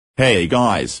Hey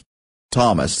guys.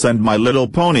 Thomas and My Little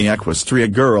Pony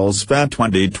Equestria Girls Fan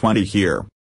 2020 here.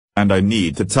 And I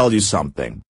need to tell you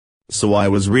something. So I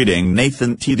was reading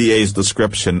Nathan TDA's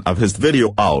description of his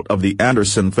video out of the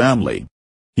Anderson family.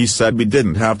 He said we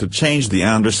didn't have to change the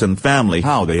Anderson family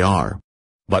how they are.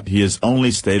 But he is only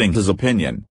stating his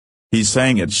opinion. He's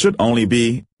saying it should only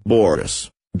be Boris,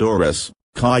 Doris,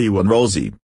 Caillou and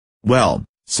Rosie. Well,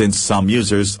 since some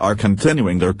users are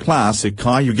continuing their classic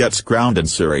Caillou Gets Grounded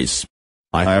series,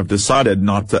 I have decided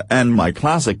not to end my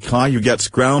classic Caillou Gets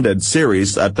Grounded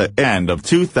series at the end of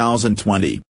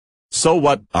 2020. So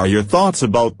what are your thoughts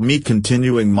about me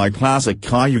continuing my classic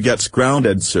Caillou Gets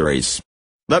Grounded series?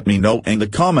 Let me know in the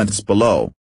comments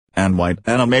below. And White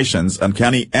Animations and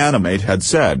Kenny Animate had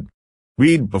said,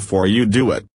 read before you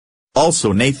do it.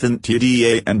 Also Nathan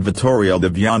TDA and Vittorio De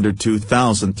Viander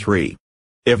 2003.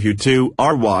 If you two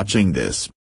are watching this,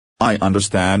 I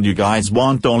understand you guys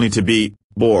want only to be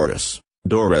Boris,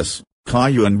 Doris,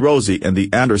 Caillou and Rosie in the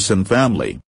Anderson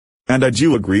family. And I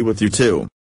do agree with you too.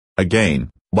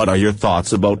 Again, what are your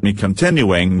thoughts about me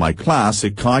continuing my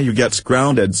classic Caillou Gets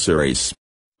Grounded series?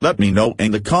 Let me know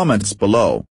in the comments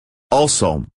below.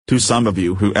 Also, to some of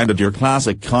you who ended your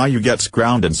classic Caillou Gets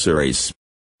Grounded series,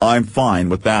 I'm fine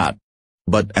with that.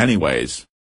 But anyways,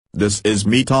 this is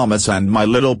me Thomas and My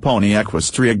Little Pony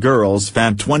Equestria Girls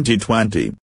Fan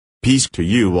 2020. Peace to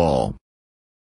you all.